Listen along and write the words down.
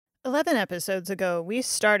11 episodes ago, we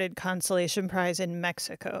started Consolation Prize in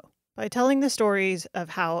Mexico by telling the stories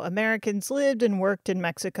of how Americans lived and worked in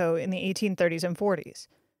Mexico in the 1830s and 40s.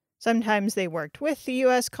 Sometimes they worked with the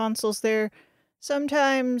U.S. consuls there,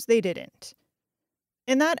 sometimes they didn't.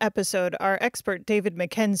 In that episode, our expert David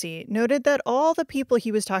Mackenzie noted that all the people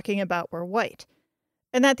he was talking about were white,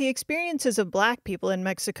 and that the experiences of black people in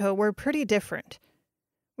Mexico were pretty different.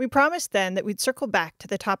 We promised then that we'd circle back to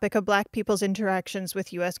the topic of black people's interactions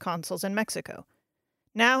with U.S. consuls in Mexico.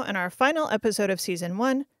 Now, in our final episode of Season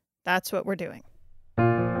 1, that's what we're doing.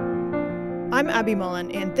 I'm Abby Mullen,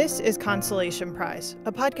 and this is Consolation Prize,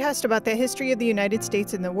 a podcast about the history of the United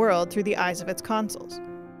States and the world through the eyes of its consuls.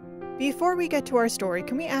 Before we get to our story,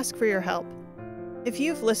 can we ask for your help? If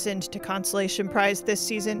you've listened to Consolation Prize this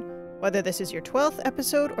season, whether this is your 12th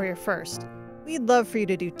episode or your first, we'd love for you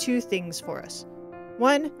to do two things for us.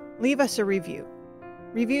 One, leave us a review.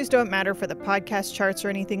 Reviews don't matter for the podcast charts or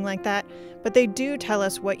anything like that, but they do tell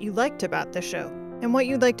us what you liked about the show and what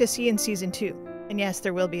you'd like to see in Season 2. And yes,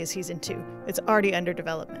 there will be a Season 2. It's already under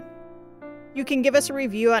development. You can give us a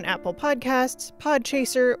review on Apple Podcasts,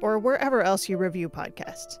 Podchaser, or wherever else you review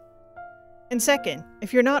podcasts. And second,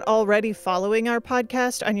 if you're not already following our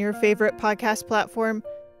podcast on your favorite podcast platform,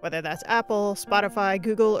 whether that's Apple, Spotify,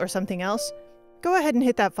 Google, or something else, go ahead and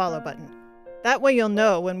hit that follow button. That way you'll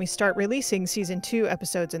know when we start releasing Season 2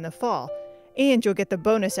 episodes in the fall, and you'll get the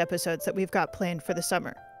bonus episodes that we've got planned for the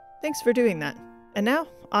summer. Thanks for doing that. And now,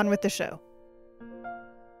 on with the show.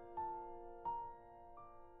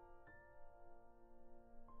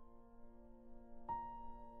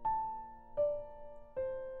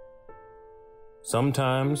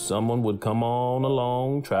 Sometimes someone would come on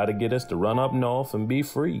along, try to get us to run up north and be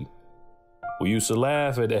free. We used to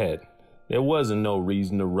laugh at that. There wasn't no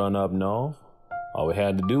reason to run up north. All we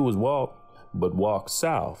had to do was walk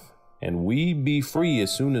south, and we'd be free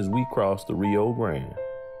as soon as we crossed the Rio Grande.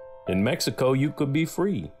 In Mexico, you could be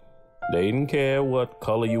free. They didn't care what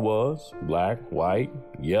color you was, black, white,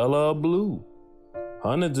 yellow, or blue.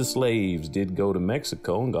 Hundreds of slaves did go to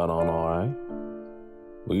Mexico and got on all right.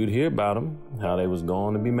 We'd hear about them, how they was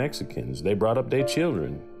going to be Mexicans. They brought up their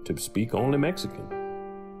children to speak only Mexican.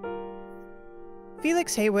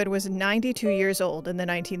 Felix Haywood was 92 years old in the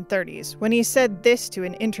 1930s when he said this to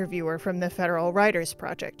an interviewer from the Federal Writers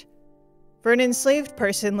Project. For an enslaved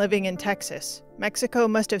person living in Texas, Mexico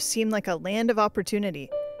must have seemed like a land of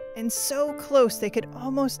opportunity, and so close they could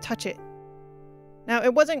almost touch it. Now,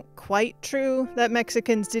 it wasn't quite true that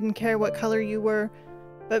Mexicans didn't care what color you were,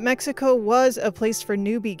 but Mexico was a place for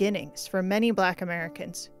new beginnings for many Black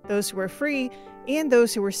Americans, those who were free and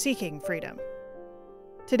those who were seeking freedom.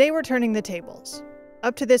 Today we're turning the tables.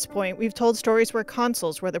 Up to this point, we've told stories where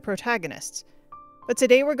consuls were the protagonists. But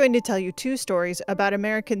today we're going to tell you two stories about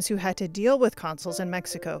Americans who had to deal with consuls in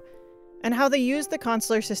Mexico and how they used the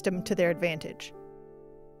consular system to their advantage.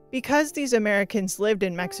 Because these Americans lived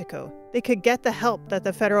in Mexico, they could get the help that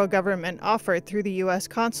the federal government offered through the U.S.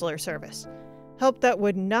 Consular Service, help that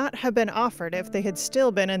would not have been offered if they had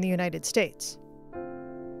still been in the United States.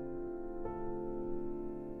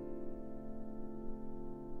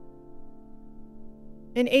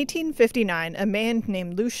 In 1859, a man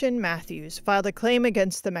named Lucien Matthews filed a claim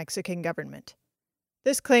against the Mexican government.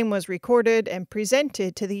 This claim was recorded and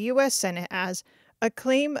presented to the U.S. Senate as a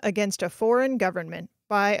claim against a foreign government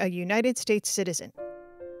by a United States citizen.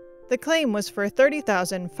 The claim was for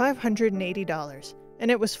 $30,580,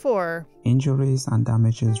 and it was for injuries and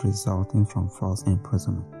damages resulting from false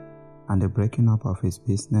imprisonment and the breaking up of his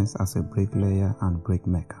business as a bricklayer and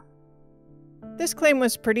brickmaker. This claim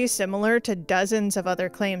was pretty similar to dozens of other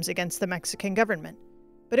claims against the Mexican government,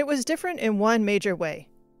 but it was different in one major way.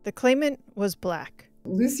 The claimant was Black.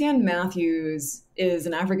 Lucien Matthews is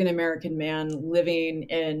an African-American man living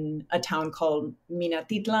in a town called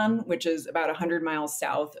Minatitlan, which is about 100 miles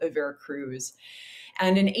south of Veracruz.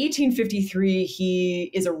 And in 1853, he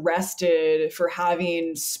is arrested for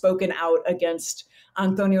having spoken out against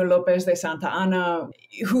Antonio Lopez de Santa Anna,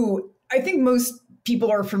 who I think most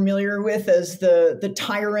people are familiar with as the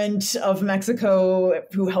tyrant of Mexico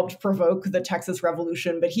who helped provoke the Texas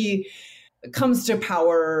Revolution. But he comes to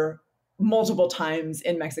power multiple times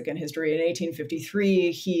in Mexican history. In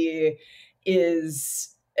 1853, he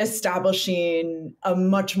is establishing a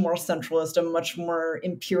much more centralist, a much more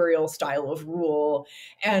imperial style of rule.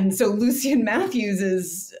 And so Lucien Matthews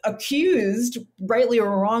is accused, rightly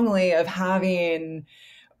or wrongly, of having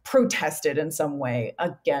protested in some way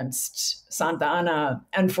against Santa Anna,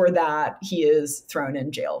 and for that, he is thrown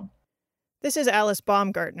in jail. This is Alice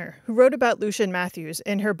Baumgartner, who wrote about Lucien Matthews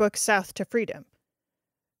in her book South to Freedom.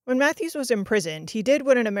 When Matthews was imprisoned, he did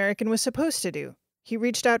what an American was supposed to do. he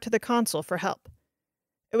reached out to the consul for help.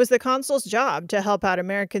 It was the consul's job to help out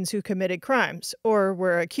Americans who committed crimes or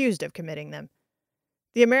were accused of committing them.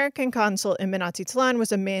 The American consul in Minatitlan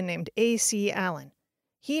was a man named A.C. Allen.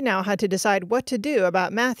 He now had to decide what to do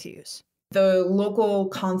about Matthews. The local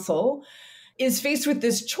consul is faced with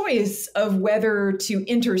this choice of whether to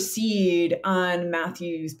intercede on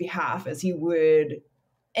Matthews' behalf as he would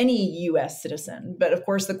any U.S. citizen. But of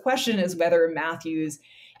course, the question is whether Matthews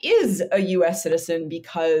is a U.S. citizen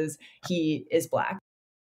because he is Black.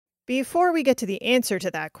 Before we get to the answer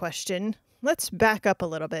to that question, let's back up a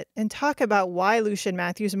little bit and talk about why Lucien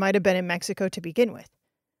Matthews might have been in Mexico to begin with.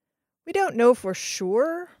 We don't know for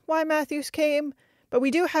sure why Matthews came, but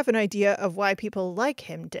we do have an idea of why people like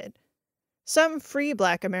him did. Some free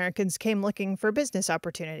Black Americans came looking for business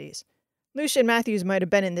opportunities. Lucien Matthews might have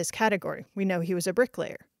been in this category. We know he was a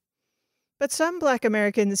bricklayer. But some Black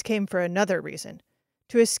Americans came for another reason,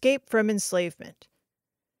 to escape from enslavement.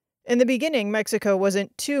 In the beginning, Mexico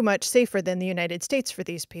wasn't too much safer than the United States for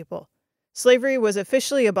these people. Slavery was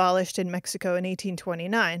officially abolished in Mexico in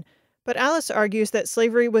 1829, but Alice argues that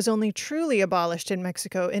slavery was only truly abolished in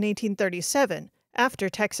Mexico in 1837, after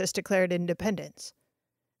Texas declared independence.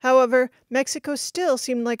 However, Mexico still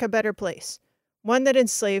seemed like a better place, one that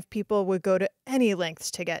enslaved people would go to any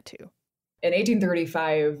lengths to get to. In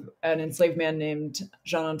 1835, an enslaved man named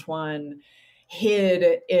Jean-Antoine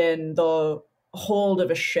hid in the hold of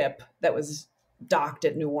a ship that was docked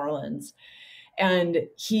at New Orleans. And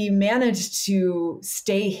he managed to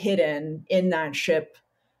stay hidden in that ship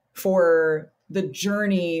for the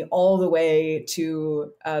journey all the way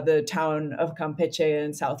to the town of Campeche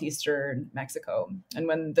in southeastern Mexico. And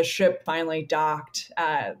when the ship finally docked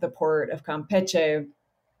at the port of Campeche,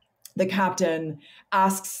 the captain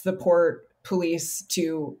asks the port police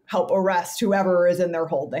to help arrest whoever is in their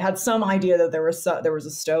hold. They had some idea that there was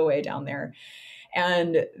a stowaway down there.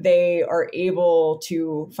 And they are able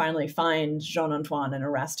to finally find Jean-Antoine and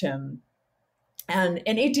arrest him. And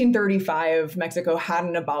in 1835, Mexico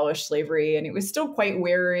hadn't abolished slavery, and it was still quite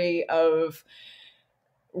wary of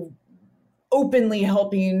openly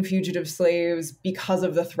helping fugitive slaves because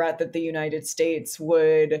of the threat that the United States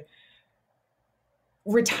would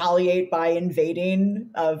retaliate by invading,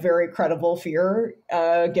 a very credible fear,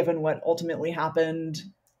 given what ultimately happened.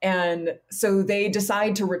 And so they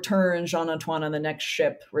decide to return Jean-Antoine on the next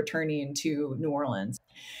ship, returning to New Orleans.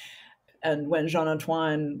 And when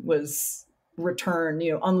Jean-Antoine was returned,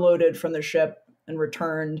 unloaded from the ship and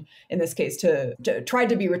returned, in this case, tried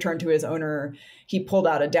to be returned to his owner, he pulled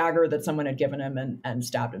out a dagger that someone had given him and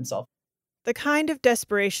stabbed himself. The kind of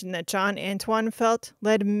desperation that Jean-Antoine felt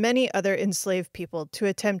led many other enslaved people to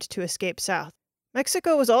attempt to escape south.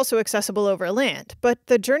 Mexico was also accessible over land, but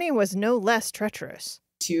the journey was no less treacherous.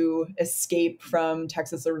 To escape from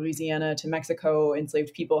Texas or Louisiana to Mexico,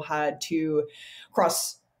 enslaved people had to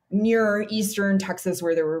cross near eastern Texas,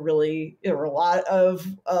 where there were a lot of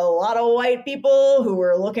white people who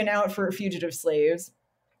were looking out for fugitive slaves.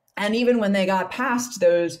 And even when they got past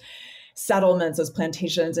those settlements, those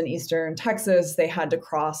plantations in eastern Texas, they had to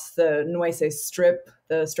cross the Nueces Strip,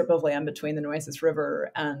 the strip of land between the Nueces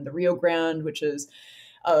River and the Rio Grande, which is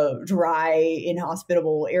a dry,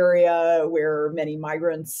 inhospitable area where many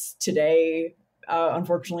migrants today,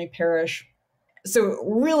 unfortunately, perish. So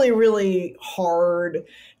really, really hard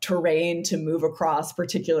terrain to move across,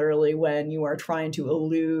 particularly when you are trying to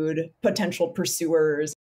elude potential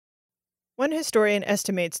pursuers. One historian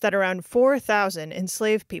estimates that around 4,000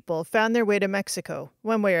 enslaved people found their way to Mexico,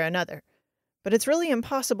 one way or another. But it's really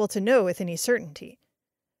impossible to know with any certainty.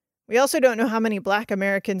 We also don't know how many Black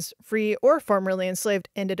Americans, free or formerly enslaved,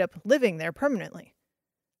 ended up living there permanently.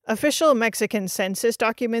 Official Mexican census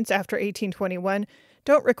documents after 1821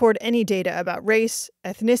 don't record any data about race,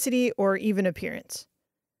 ethnicity, or even appearance.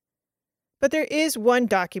 But there is one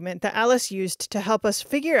document that Alice used to help us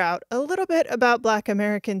figure out a little bit about Black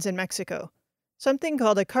Americans in Mexico, something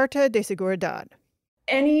called a Carta de Seguridad.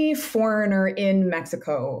 Any foreigner in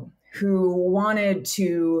Mexico who wanted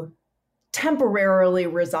to temporarily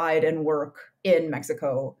reside and work in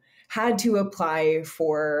Mexico had to apply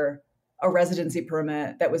for a residency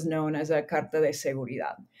permit that was known as a Carta de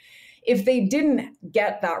Seguridad. If they didn't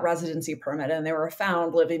get that residency permit and they were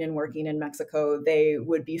found living and working in Mexico, they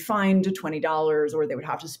would be fined $20 or they would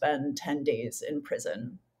have to spend 10 days in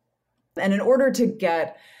prison. And in order to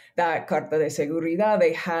get that Carta de Seguridad,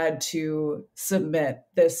 they had to submit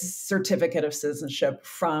this certificate of citizenship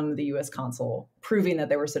from the U.S. consul, proving that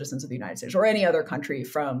they were citizens of the United States or any other country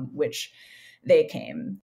from which they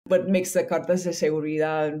came. What makes the Carta de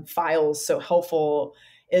Seguridad files so helpful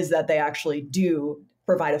is that they actually do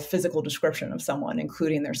provide a physical description of someone,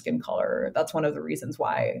 including their skin color. That's one of the reasons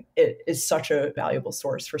why it is such a valuable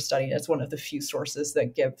source for studying. It's one of the few sources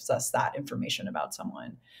that gives us that information about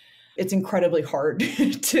someone. It's incredibly hard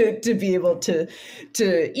to be able to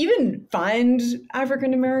even find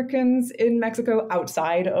African Americans in Mexico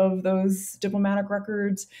outside of those diplomatic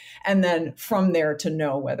records, and then from there to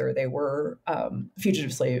know whether they were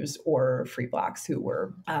fugitive slaves or free blacks who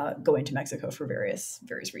were going to Mexico for various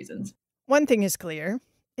reasons. One thing is clear.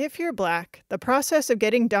 If you're Black, the process of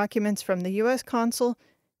getting documents from the U.S. consul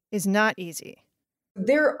is not easy.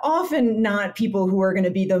 They're often not people who are going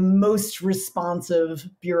to be the most responsive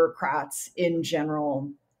bureaucrats in general.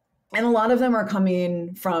 And a lot of them are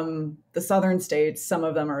coming from the southern states. Some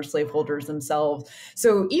of them are slaveholders themselves.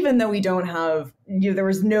 So even though we don't have, there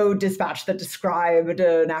was no dispatch that described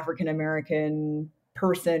an African-American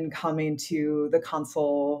person coming to the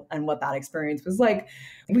consul and what that experience was like,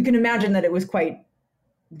 we can imagine that it was quite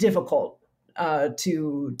difficult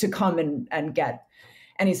to come and get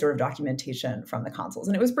any sort of documentation from the consuls.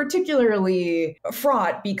 And it was particularly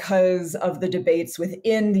fraught because of the debates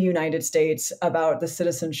within the United States about the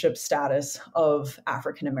citizenship status of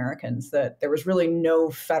African Americans, that there was really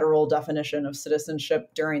no federal definition of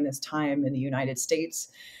citizenship during this time in the United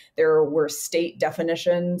States. There were state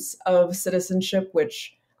definitions of citizenship,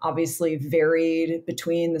 which obviously varied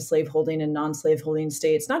between the slaveholding and non-slaveholding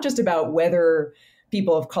states, not just about whether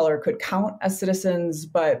people of color could count as citizens,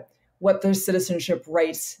 but what the citizenship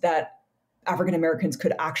rights that African Americans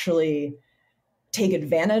could actually take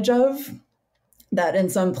advantage of. That in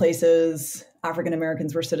some places, African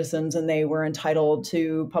Americans were citizens and they were entitled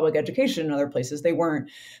to public education. In other places, they weren't.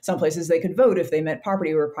 Some places they could vote if they met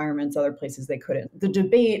property requirements. Other places they couldn't. The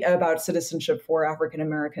debate about citizenship for African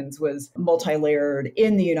Americans was multi-layered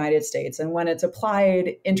in the United States. And when it's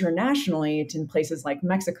applied internationally to places like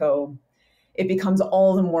Mexico, it becomes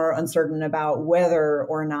all the more uncertain about whether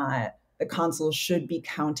or not the consuls should be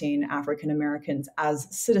counting African Americans as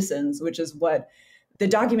citizens, which is what the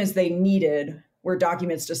documents they needed were,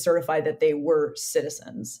 documents to certify that they were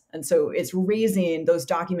citizens. And so it's raising those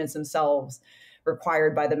documents themselves,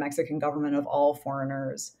 required by the Mexican government of all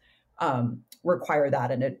foreigners, require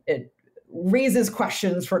that. And it raises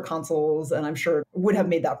questions for consuls, and I'm sure would have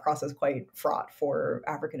made that process quite fraught for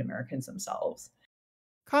African Americans themselves.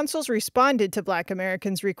 Consuls responded to Black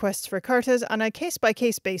Americans' requests for cartas on a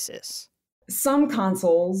case-by-case basis. Some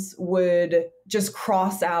consuls would just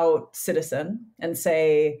cross out citizen and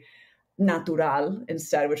say natural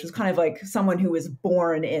instead, which was kind of like someone who was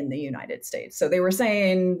born in the United States. So they were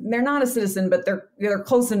saying they're not a citizen, but they're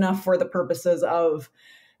close enough for the purposes of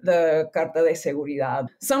the Carta de Seguridad.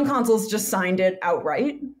 Some consuls just signed it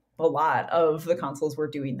outright. A lot of the consuls were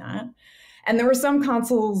doing that. And there were some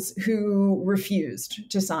consuls who refused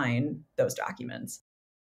to sign those documents.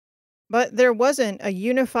 But there wasn't a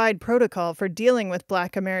unified protocol for dealing with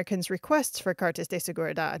Black Americans' requests for Cartas de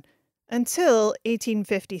Seguridad until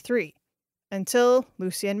 1853, until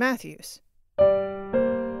Lucien Matthews.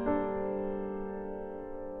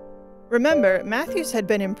 Remember, Matthews had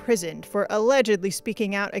been imprisoned for allegedly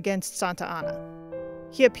speaking out against Santa Anna.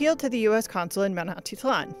 He appealed to the U.S. consul in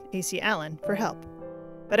Minatitlan, A.C. Allen, for help.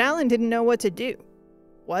 But Allen didn't know what to do.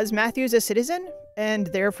 Was Matthews a citizen, and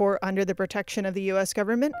therefore under the protection of the U.S.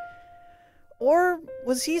 government? Or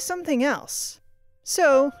was he something else?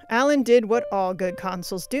 So Allen did what all good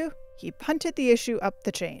consuls do. He punted the issue up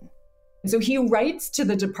the chain. So he writes to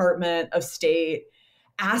the Department of State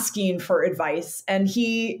asking for advice, and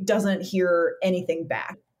he doesn't hear anything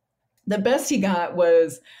back. The best he got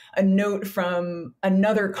was a note from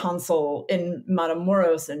another consul in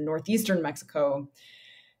Matamoros in northeastern Mexico,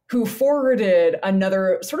 who forwarded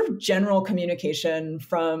another sort of general communication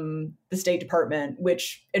from the State Department,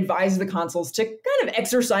 which advised the consuls to kind of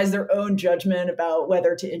exercise their own judgment about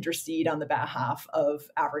whether to intercede on the behalf of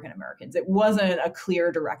African Americans. It wasn't a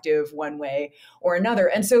clear directive one way or another.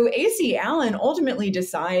 And so A.C. Allen ultimately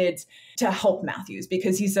decides to help Matthews,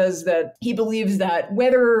 because he says that he believes that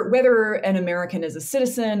whether an American is a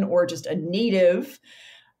citizen or just a native,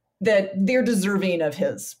 that they're deserving of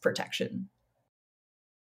his protection.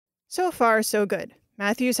 So far, so good.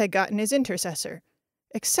 Matthews had gotten his intercessor.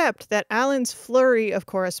 Except that Allen's flurry of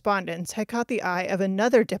correspondence had caught the eye of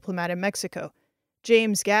another diplomat in Mexico,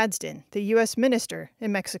 James Gadsden, the U.S. minister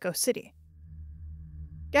in Mexico City.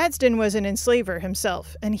 Gadsden was an enslaver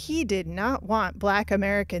himself, and he did not want Black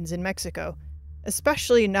Americans in Mexico,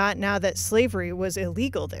 especially not now that slavery was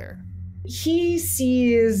illegal there. He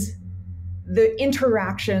sees the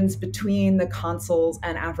interactions between the consuls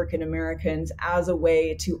and African Americans as a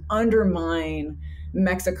way to undermine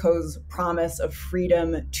Mexico's promise of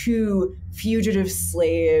freedom to fugitive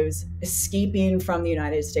slaves escaping from the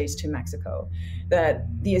United States to Mexico. That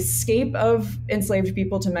the escape of enslaved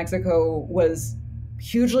people to Mexico was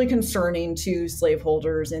hugely concerning to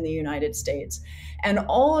slaveholders in the United States. And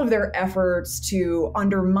all of their efforts to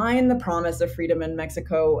undermine the promise of freedom in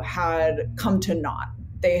Mexico had come to naught.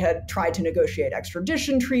 They had tried to negotiate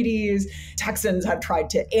extradition treaties. Texans had tried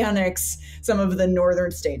to annex some of the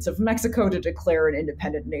northern states of Mexico to declare an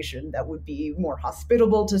independent nation that would be more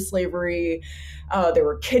hospitable to slavery. There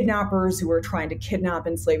were kidnappers who were trying to kidnap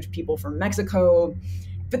enslaved people from Mexico.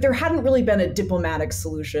 But there hadn't really been a diplomatic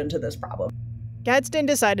solution to this problem. Gadsden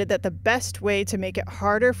decided that the best way to make it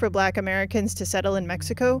harder for Black Americans to settle in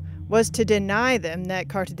Mexico was to deny them that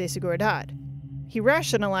Carta de Seguridad. He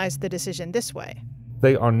rationalized the decision this way.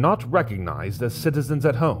 They are not recognized as citizens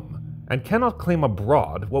at home, and cannot claim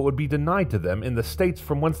abroad what would be denied to them in the states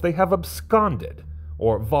from whence they have absconded,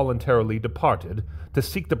 or voluntarily departed, to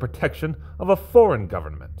seek the protection of a foreign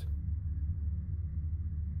government.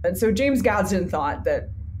 And so James Gadsden thought that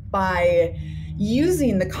by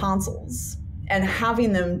using the consuls and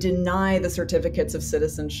having them deny the certificates of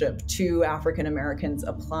citizenship to African Americans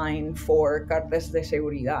applying for cartas de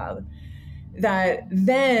seguridad, that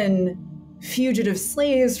then fugitive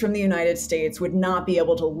slaves from the United States would not be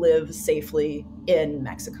able to live safely in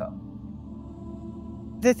Mexico.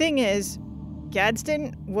 The thing is,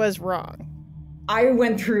 Gadsden was wrong. I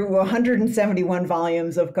went through 171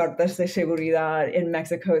 volumes of Cartas de Seguridad in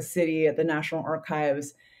Mexico City at the National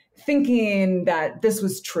Archives, thinking that this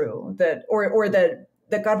was true, that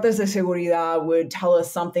the Cartas de Seguridad would tell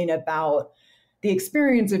us something about the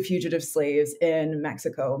experience of fugitive slaves in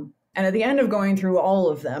Mexico. And at the end of going through all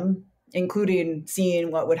of them, including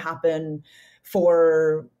seeing what would happen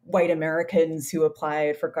for white Americans who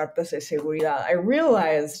applied for Cartas de Seguridad, I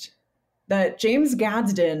realized that James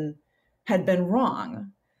Gadsden had been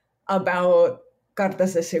wrong about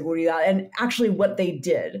Cartas de Seguridad and actually what they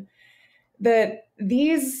did. That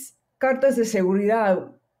these Cartas de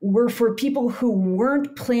Seguridad were for people who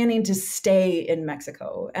weren't planning to stay in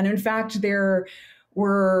Mexico. And in fact, there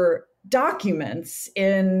were documents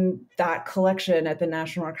in that collection at the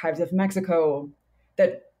National Archives of Mexico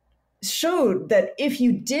that showed that if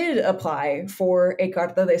you did apply for a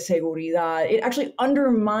Carta de Seguridad, it actually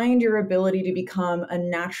undermined your ability to become a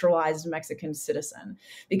naturalized Mexican citizen,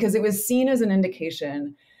 because it was seen as an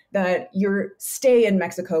indication that your stay in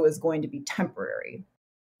Mexico is going to be temporary.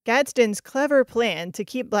 Gadsden's clever plan to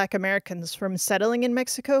keep Black Americans from settling in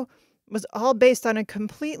Mexico was all based on a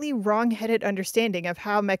completely wrong-headed understanding of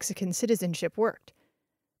how Mexican citizenship worked.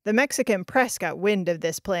 The Mexican press got wind of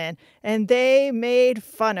this plan, and they made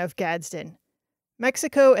fun of Gadsden.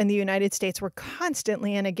 Mexico and the United States were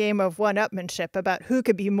constantly in a game of one-upmanship about who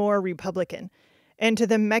could be more Republican. And to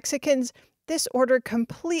the Mexicans, this order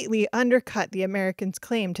completely undercut the Americans'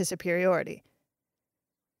 claim to superiority.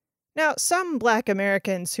 Now, some Black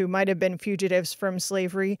Americans who might have been fugitives from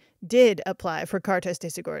slavery did apply for Cartas de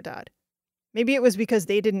Seguridad. Maybe it was because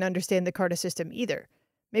they didn't understand the Carta system either.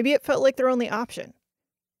 Maybe it felt like their only option.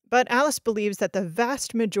 But Alice believes that the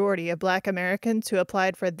vast majority of Black Americans who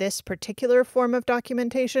applied for this particular form of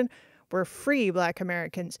documentation were free Black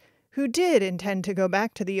Americans who did intend to go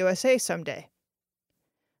back to the USA someday.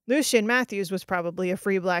 Lucien Matthews was probably a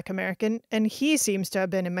free Black American, and he seems to have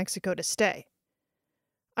been in Mexico to stay.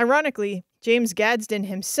 Ironically, James Gadsden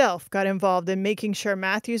himself got involved in making sure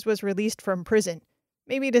Matthews was released from prison,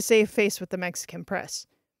 maybe to save face with the Mexican press.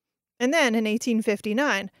 And then, in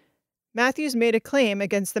 1859, Matthews made a claim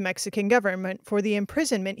against the Mexican government for the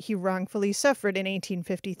imprisonment he wrongfully suffered in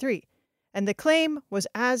 1853, and the claim was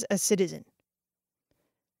as a citizen.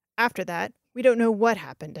 After that, we don't know what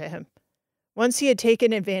happened to him. Once he had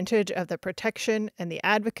taken advantage of the protection and the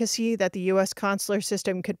advocacy that the U.S. consular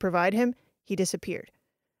system could provide him, he disappeared.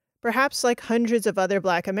 Perhaps like hundreds of other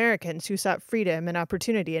Black Americans who sought freedom and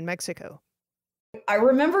opportunity in Mexico. I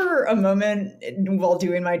remember a moment while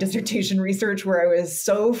doing my dissertation research where I was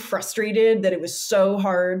so frustrated that it was so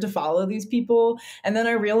hard to follow these people. And then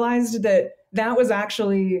I realized that that was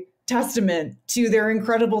actually testament to their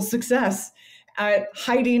incredible success at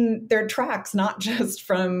hiding their tracks, not just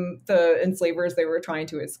from the enslavers they were trying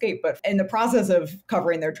to escape, but in the process of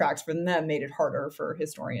covering their tracks from them made it harder for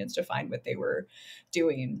historians to find what they were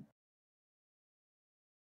doing.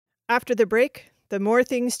 After the break, the more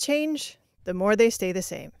things change, the more they stay the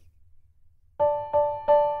same.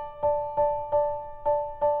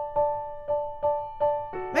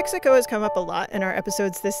 Mexico has come up a lot in our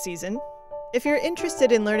episodes this season. If you're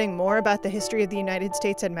interested in learning more about the history of the United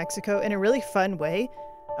States and Mexico in a really fun way,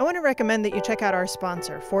 I want to recommend that you check out our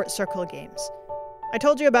sponsor, Fort Circle Games. I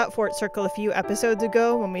told you about Fort Circle a few episodes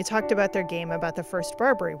ago when we talked about their game about the First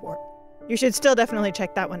Barbary War. You should still definitely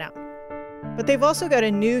check that one out. But they've also got a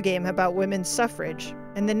new game about women's suffrage,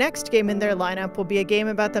 and the next game in their lineup will be a game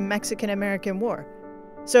about the Mexican-American War.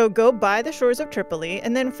 So go by the shores of Tripoli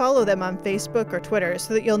and then follow them on Facebook or Twitter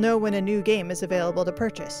so that you'll know when a new game is available to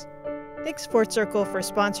purchase. Thanks Fort Circle for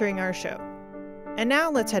sponsoring our show. And now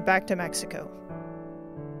let's head back to Mexico.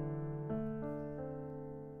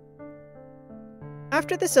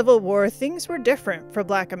 After the Civil War, things were different for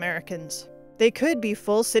Black Americans. They could be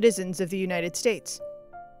full citizens of the United States.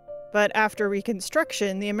 But after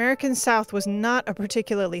Reconstruction, the American South was not a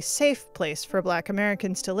particularly safe place for Black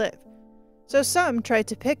Americans to live. So some tried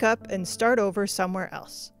to pick up and start over somewhere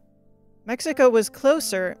else. Mexico was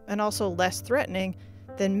closer and also less threatening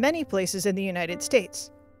than many places in the United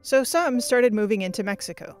States, so some started moving into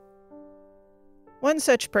Mexico. One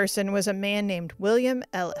such person was a man named William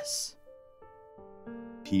Ellis.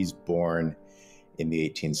 He's born in the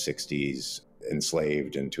 1860s,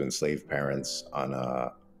 enslaved and to enslaved parents on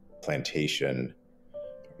a plantation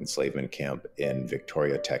enslavement camp in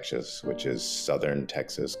Victoria, Texas, which is southern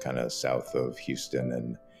Texas, kind of south of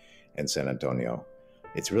Houston and San Antonio.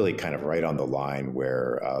 It's really kind of right on the line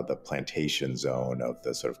where the plantation zone of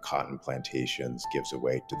the sort of cotton plantations gives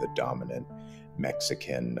way to the dominant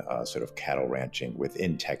Mexican sort of cattle ranching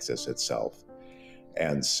within Texas itself.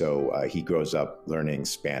 And so he grows up learning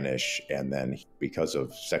Spanish, and then because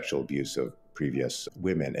of sexual abuse of previous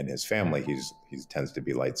women in his family, he tends to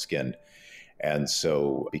be light-skinned. And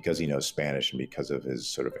so because he knows Spanish and because of his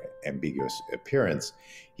sort of ambiguous appearance,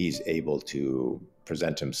 he's able to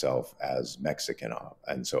present himself as Mexican.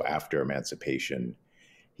 And so after emancipation,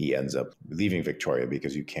 he ends up leaving Victoria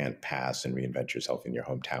because you can't pass and reinvent yourself in your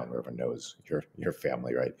hometown where everyone knows your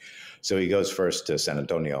family, right? So he goes first to San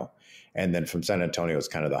Antonio. And then from San Antonio is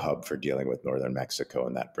kind of the hub for dealing with northern Mexico,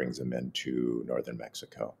 and that brings him into northern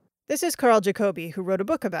Mexico. This is Carl Jacoby, who wrote a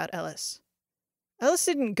book about Ellis. Ellis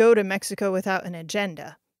didn't go to Mexico without an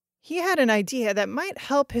agenda. He had an idea that might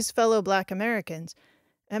help his fellow Black Americans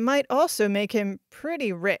and might also make him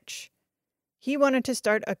pretty rich. He wanted to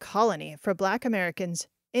start a colony for Black Americans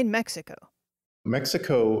in Mexico.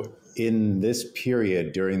 Mexico, in this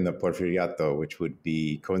period during the Porfiriato, which would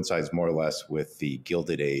coincides more or less with the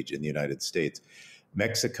Gilded Age in the United States,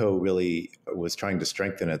 Mexico really was trying to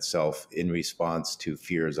strengthen itself in response to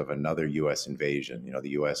fears of another U.S. invasion. You know,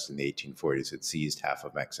 the U.S. in the 1840s had seized half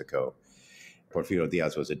of Mexico. Porfirio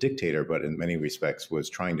Diaz was a dictator, but in many respects was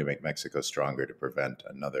trying to make Mexico stronger to prevent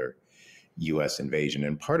another U.S. invasion.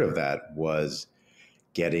 And part of that was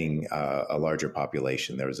getting a larger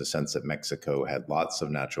population. There was a sense that Mexico had lots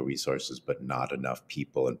of natural resources, but not enough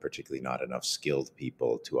people, and particularly not enough skilled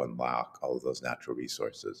people to unlock all of those natural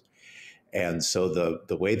resources. And so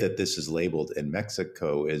the way that this is labeled in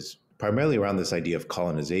Mexico is primarily around this idea of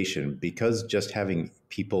colonization, because just having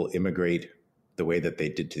people immigrate the way that they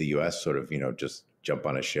did to the U.S., sort of, just jump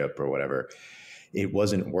on a ship or whatever, it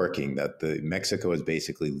wasn't working. That Mexico is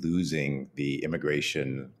basically losing the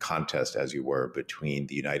immigration contest, as you were, between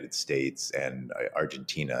the United States and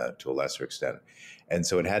Argentina to a lesser extent. And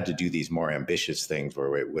so it had to do these more ambitious things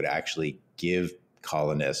where it would actually give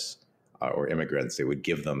colonists or immigrants, they would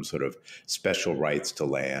give them sort of special rights to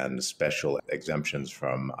land, special exemptions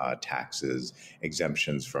from taxes,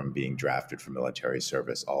 exemptions from being drafted for military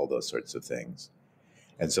service, all those sorts of things.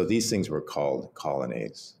 And so these things were called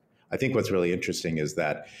colonies. I think what's really interesting is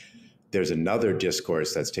that there's another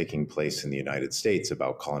discourse that's taking place in the United States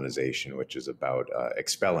about colonization, which is about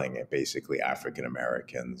expelling basically African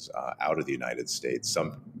Americans out of the United States.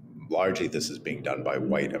 Largely, this is being done by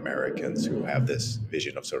white Americans who have this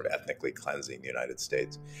vision of sort of ethnically cleansing the United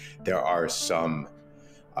States. There are some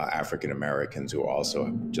African Americans who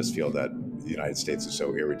also just feel that the United States is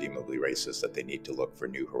so irredeemably racist that they need to look for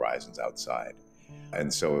new horizons outside.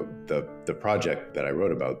 And so the project that I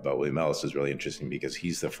wrote about William Ellis is really interesting because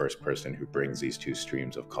he's the first person who brings these two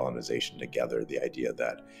streams of colonization together, the idea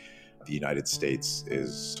that the United States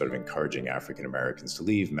is sort of encouraging African Americans to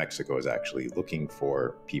leave. Mexico is actually looking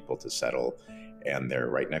for people to settle, and they're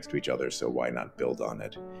right next to each other, so why not build on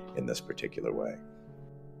it in this particular way?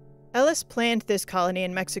 Ellis planned this colony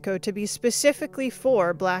in Mexico to be specifically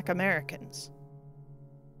for Black Americans.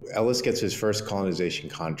 Ellis gets his first colonization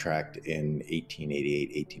contract in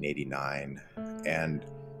 1888, 1889, and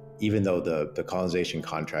even though the colonization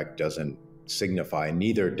contract doesn't signify,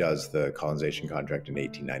 neither does the colonization contract in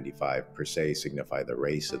 1895 per se signify the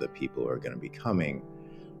race of the people who are going to be coming.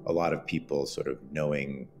 A lot of people sort of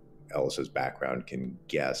knowing Ellis's background can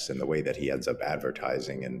guess, and the way that he ends up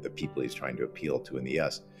advertising and the people he's trying to appeal to in the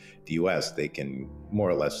US, they can more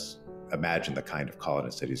or less imagine the kind of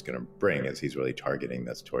colonists that he's going to bring, as he's really targeting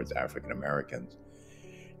this towards African Americans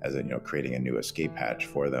as creating a new escape hatch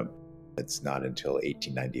for them. It's not until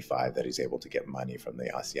 1895 that he's able to get money from the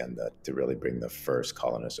hacienda to really bring the first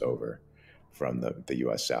colonists over from the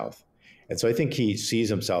U.S. South. And so I think he sees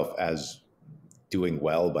himself as doing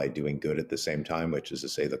well by doing good at the same time, which is to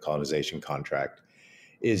say the colonization contract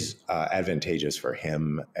is advantageous for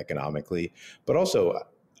him economically, but also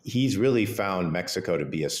he's really found Mexico to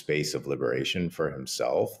be a space of liberation for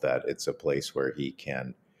himself, that it's a place where he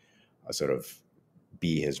can sort of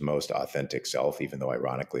be his most authentic self, even though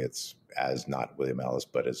ironically it's as not William Ellis,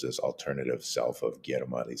 but as this alternative self of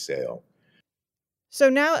Guillermo Eliseo. So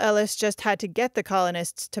now Ellis just had to get the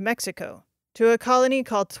colonists to Mexico, to a colony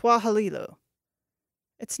called Tlahualilo.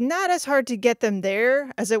 It's not as hard to get them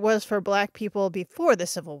there as it was for Black people before the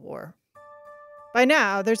Civil War. By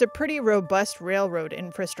now, there's a pretty robust railroad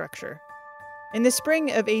infrastructure. In the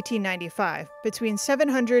spring of 1895, between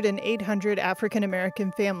 700 and 800 African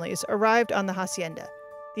American families arrived on the hacienda,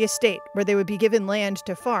 the estate where they would be given land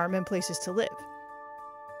to farm and places to live.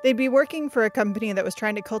 They'd be working for a company that was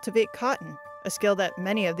trying to cultivate cotton, a skill that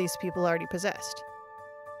many of these people already possessed.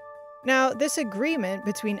 Now, this agreement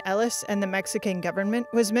between Ellis and the Mexican government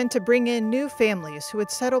was meant to bring in new families who would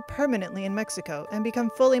settle permanently in Mexico and become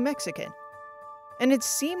fully Mexican. And it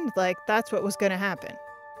seemed like that's what was going to happen.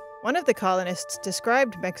 One of the colonists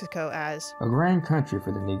described Mexico as a grand country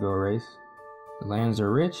for the Negro race. The lands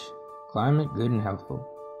are rich, climate good and healthful.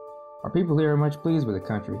 Our people here are much pleased with the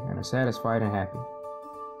country and are satisfied and happy.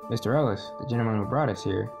 Mr. Ellis, the gentleman who brought us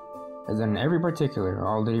here, has done in every particular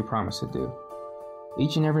all that he promised to do.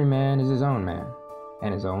 Each and every man is his own man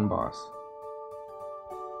and his own boss.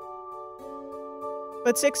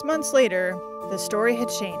 But 6 months later, the story had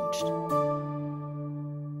changed.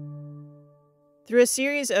 Through a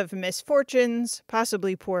series of misfortunes,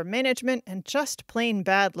 possibly poor management, and just plain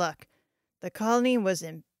bad luck, the colony was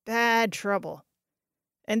in bad trouble.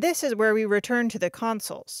 And this is where we return to the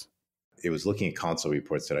consuls. It was looking at consul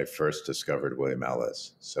reports that I first discovered William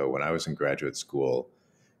Ellis. So when I was in graduate school,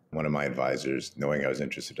 one of my advisors, knowing I was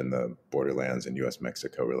interested in the borderlands and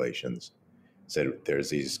U.S.-Mexico relations, said, there's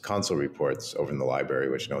these consul reports over in the library,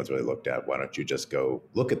 which no one's really looked at. Why don't you just go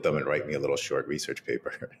look at them and write me a little short research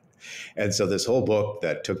paper? And so this whole book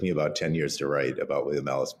that took me about 10 years to write about William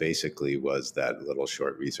Ellis basically was that little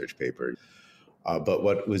short research paper. But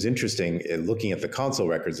what was interesting in looking at the consul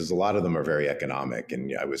records is a lot of them are very economic.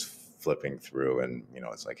 And I was flipping through and,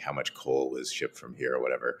 it's like how much coal was shipped from here or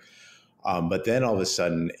whatever. But then all of a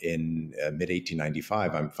sudden in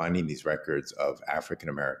mid-1895, I'm finding these records of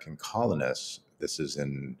African-American colonists. This is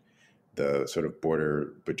in the sort of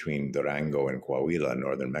border between Durango and Coahuila,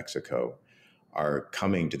 northern Mexico, are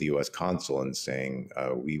coming to the U.S. consul and saying,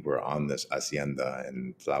 we were on this hacienda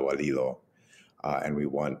in Tlahualilo, and we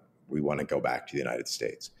want to go back to the United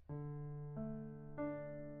States.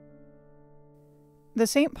 The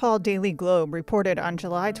St. Paul Daily Globe reported on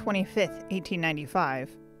July 25,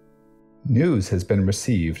 1895, news has been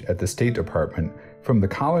received at the State Department from the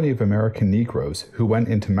colony of American Negroes who went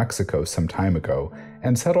into Mexico some time ago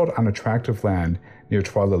and settled on a tract of land near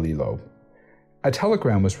Tlahualilo. A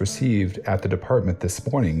telegram was received at the department this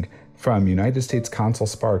morning from United States Consul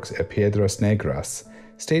Sparks at Piedras Negras,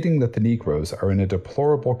 stating that the Negroes are in a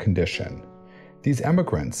deplorable condition. These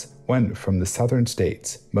emigrants went from the southern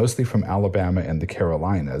states, mostly from Alabama and the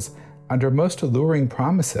Carolinas, under most alluring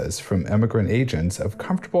promises from immigrant agents of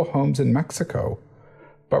comfortable homes in Mexico.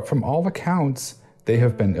 But from all accounts, they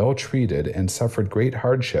have been ill-treated and suffered great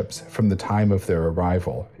hardships from the time of their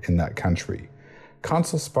arrival in that country.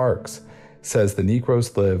 Consul Sparks says the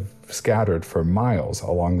Negroes live scattered for miles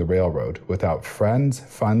along the railroad without friends,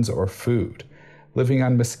 funds, or food, living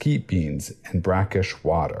on mesquite beans and brackish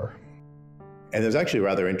water. And there's actually a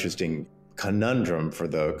rather interesting conundrum for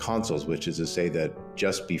the consuls, which is to say that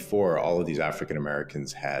just before all of these African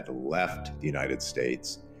Americans had left the United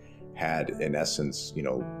States, had in essence,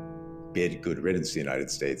 bid good riddance to the United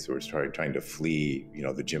States, who were trying to flee,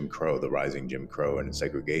 the Jim Crow, the rising Jim Crow and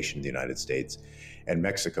segregation in the United States, and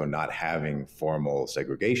Mexico not having formal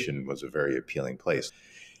segregation was a very appealing place.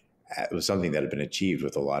 It was something that had been achieved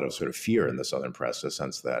with a lot of sort of fear in the Southern press, the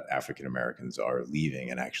sense that African Americans are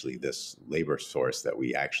leaving and actually this labor source that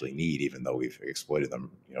we actually need, even though we've exploited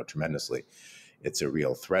them, tremendously. It's a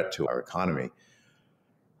real threat to our economy.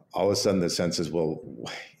 All of a sudden the sense is, well,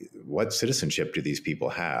 what citizenship do these people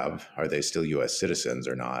have? Are they still U.S. citizens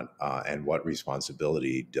or not? And what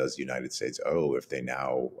responsibility does the United States owe if they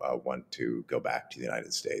now want to go back to the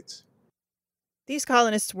United States? These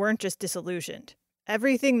colonists weren't just disillusioned.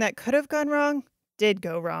 Everything that could have gone wrong did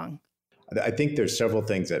go wrong. I think there's several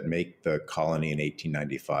things that make the colony in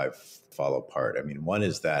 1895 fall apart. I mean, one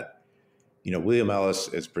is that, William Ellis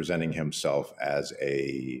is presenting himself as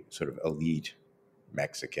a sort of elite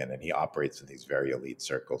Mexican, and he operates in these very elite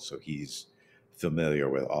circles. So he's familiar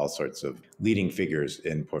with all sorts of leading figures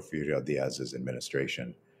in Porfirio Diaz's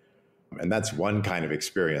administration. And that's one kind of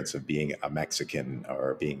experience of being a Mexican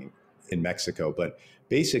or being in Mexico. But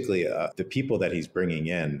basically, the people that he's bringing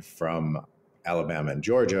in from Alabama and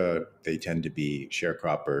Georgia, they tend to be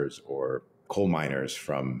sharecroppers or coal miners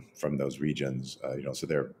from those regions. So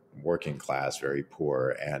they're working class, very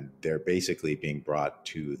poor, and they're basically being brought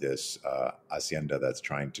to this hacienda that's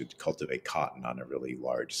trying to cultivate cotton on a really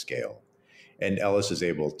large scale. And Ellis is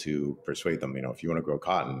able to persuade them, if you want to grow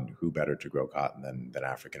cotton, who better to grow cotton than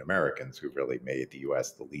African Americans, who really made the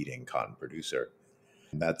U.S. the leading cotton producer.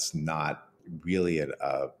 And that's not really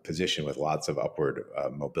a position with lots of upward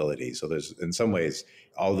mobility. So there's, in some ways,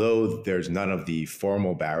 although there's none of the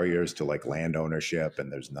formal barriers to like land ownership,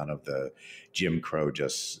 and there's none of the Jim Crow,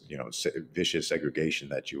 just, vicious segregation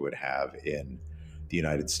that you would have in the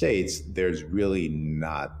United States, there's really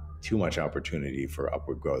not too much opportunity for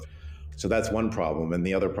upward growth. So that's one problem. And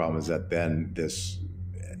the other problem is that then this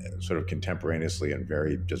sort of contemporaneously and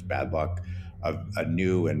very just bad luck, a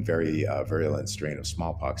new and very virulent strain of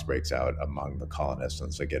smallpox breaks out among the colonists,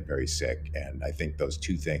 and so they get very sick. And I think those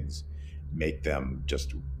two things make them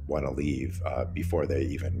just want to leave before they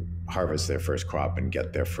even harvest their first crop and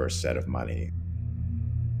get their first set of money.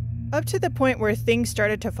 Up to the point where things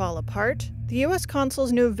started to fall apart, the U.S.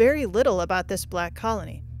 consuls knew very little about this black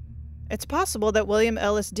colony. It's possible that William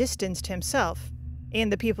Ellis distanced himself,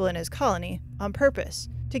 and the people in his colony, on purpose,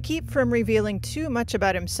 to keep from revealing too much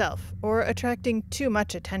about himself or attracting too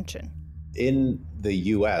much attention. In the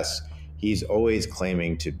U.S., he's always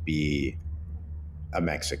claiming to be a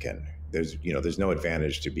Mexican. There's no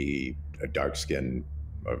advantage to be a dark-skinned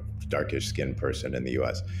or darkish-skinned person in the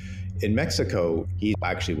U.S. In Mexico, he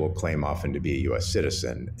actually will claim often to be a U.S.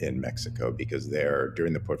 citizen in Mexico, because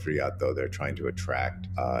during the Porfiriato, they're trying to attract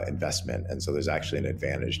investment. And so there's actually an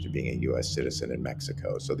advantage to being a U.S. citizen in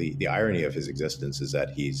Mexico. So the irony of his existence is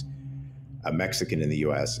that he's a Mexican in the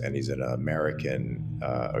U.S. and he's an American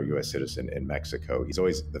or U.S. citizen in Mexico. He's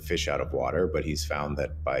always the fish out of water, but he's found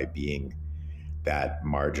that by being that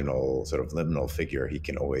marginal sort of liminal figure, he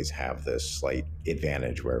can always have this slight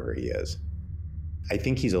advantage wherever he is. I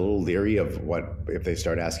think he's a little leery of if they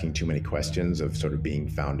start asking too many questions of sort of being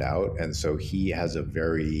found out. And so he has a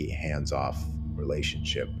very hands-off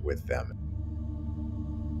relationship with them.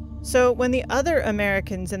 So when the other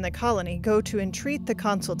Americans in the colony go to entreat the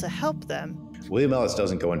consul to help them, William Ellis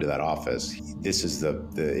doesn't go into that office. This is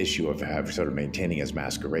the issue of sort of maintaining his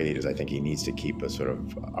masquerade, is I think he needs to keep a sort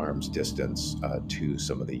of arm's distance to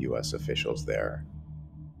some of the U.S. officials there.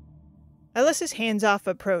 Ellis's hands-off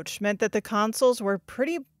approach meant that the consuls were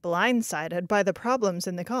pretty blindsided by the problems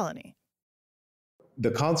in the colony.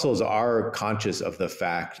 The consuls are conscious of the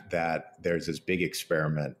fact that there's this big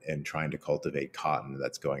experiment in trying to cultivate cotton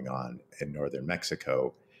that's going on in northern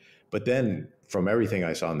Mexico. But then, from everything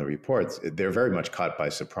I saw in the reports, they're very much caught by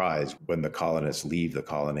surprise when the colonists leave the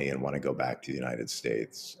colony and want to go back to the United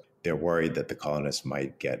States. They're worried that the colonists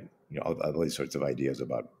might get, all these sorts of ideas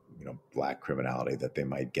about black criminality, that they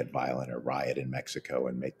might get violent or riot in Mexico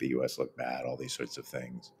and make the U.S. look bad, all these sorts of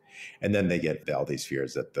things. And then they get all these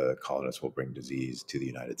fears that the colonists will bring disease to the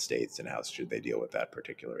United States, and how should they deal with that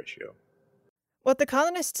particular issue. What the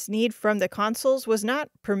colonists need from the consuls was not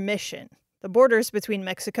permission. The borders between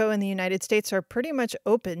Mexico and the United States are pretty much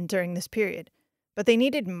open during this period, but they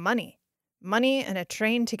needed money and a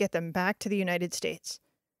train to get them back to the United States.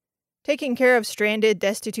 Taking care of stranded,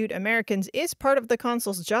 destitute Americans is part of the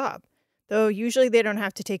consul's job, though usually they don't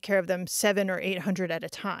have to take care of them 700 or 800 at a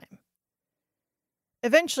time.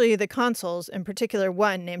 Eventually, the consuls, in particular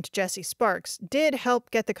one named Jesse Sparks, did help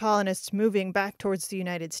get the colonists moving back towards the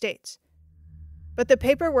United States. But the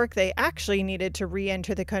paperwork they actually needed to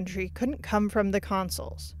re-enter the country couldn't come from the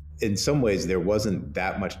consuls. In some ways, there wasn't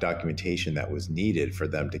that much documentation that was needed for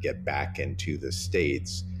them to get back into the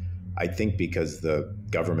States. I think because the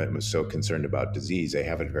government was so concerned about disease, they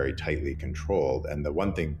have it very tightly controlled. And the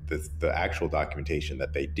one thing, the actual documentation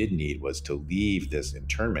that they did need was to leave this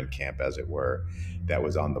internment camp, as it were, that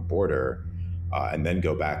was on the border, and then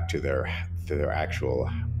go back to their actual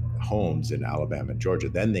homes in Alabama and Georgia.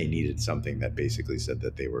 Then they needed something that basically said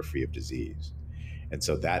that they were free of disease. And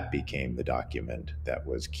so that became the document that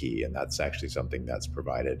was key. And that's actually something that's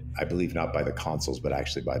provided, I believe, not by the consuls, but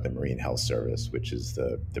actually by the Marine Health Service, which is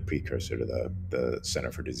the precursor to the Center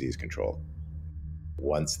for Disease Control.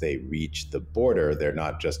 once they reach the border, they're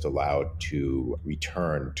not just allowed to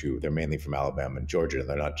return to, they're mainly from Alabama and Georgia, and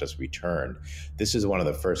they're not just returned. This is one of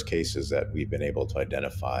the first cases that we've been able to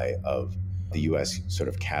identify of the U.S. sort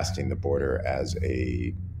of casting the border as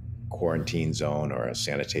a quarantine zone or a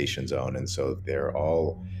sanitation zone. And so they're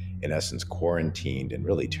all, in essence, quarantined in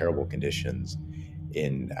really terrible conditions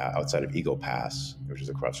in outside of Eagle Pass, which is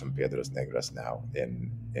across from Piedras Negras now in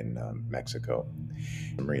Mexico.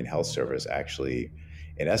 The Marine Health Service actually,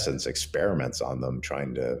 in essence, experiments on them,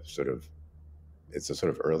 trying to sort of, it's a sort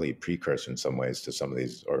of early precursor in some ways to some of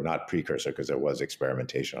these, or not precursor because there was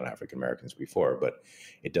experimentation on African Americans before, but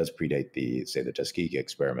it does predate the Tuskegee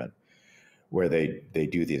experiment, where they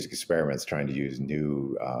do these experiments trying to use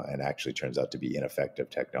new and actually turns out to be ineffective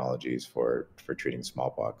technologies for treating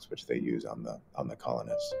smallpox, which they use on the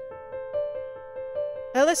colonists.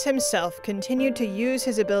 Ellis himself continued to use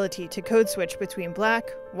his ability to code switch between black,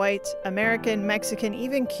 white, American, Mexican,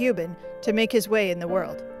 even Cuban to make his way in the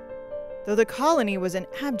world. Though the colony was an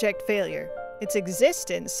abject failure, its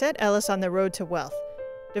existence set Ellis on the road to wealth,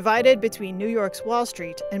 divided between New York's Wall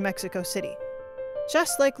Street and Mexico City.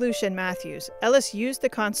 Just like Lucien Matthews, Ellis used the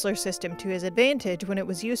consular system to his advantage when it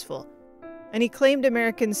was useful, and he claimed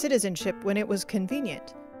American citizenship when it was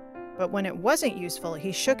convenient. But when it wasn't useful,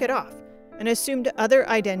 he shook it off and assumed other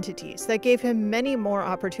identities that gave him many more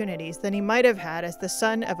opportunities than he might have had as the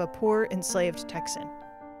son of a poor enslaved Texan.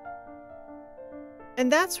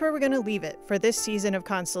 And that's where we're going to leave it for this season of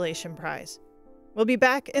Consolation Prize. We'll be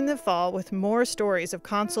back in the fall with more stories of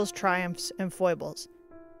consuls' triumphs and foibles.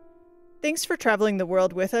 Thanks for traveling the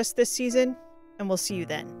world with us this season, and we'll see you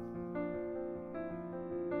then.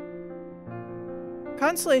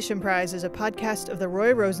 Consolation Prize is a podcast of the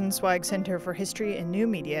Roy Rosenzweig Center for History and New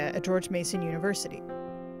Media at George Mason University.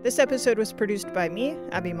 This episode was produced by me,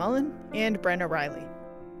 Abby Mullen, and Brenna Riley.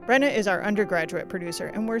 Brenna is our undergraduate producer,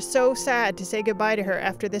 and we're so sad to say goodbye to her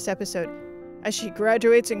after this episode, as she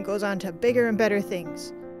graduates and goes on to bigger and better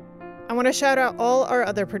things. I want to shout out all our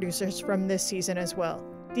other producers from this season as well.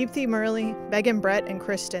 Deepthi Murley, Megan Brett, and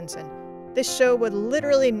Chris Stinson. This show would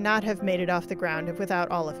literally not have made it off the ground without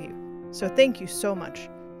all of you, so thank you so much.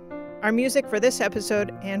 Our music for this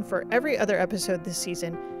episode, and for every other episode this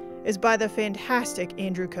season, is by the fantastic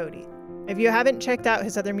Andrew Cody. If you haven't checked out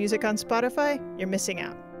his other music on Spotify, you're missing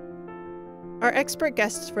out. Our expert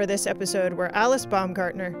guests for this episode were Alice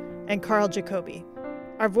Baumgartner and Carl Jacobi.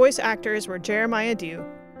 Our voice actors were Jeremiah Dew,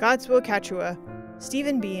 Godswill Kachua,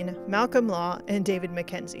 Stephen Bean, Malcolm Law, and David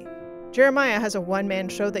McKenzie. Jeremiah has a one-man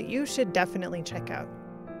show that you should definitely check out.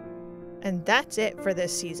 And that's it for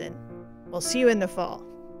this season. We'll see you in the fall.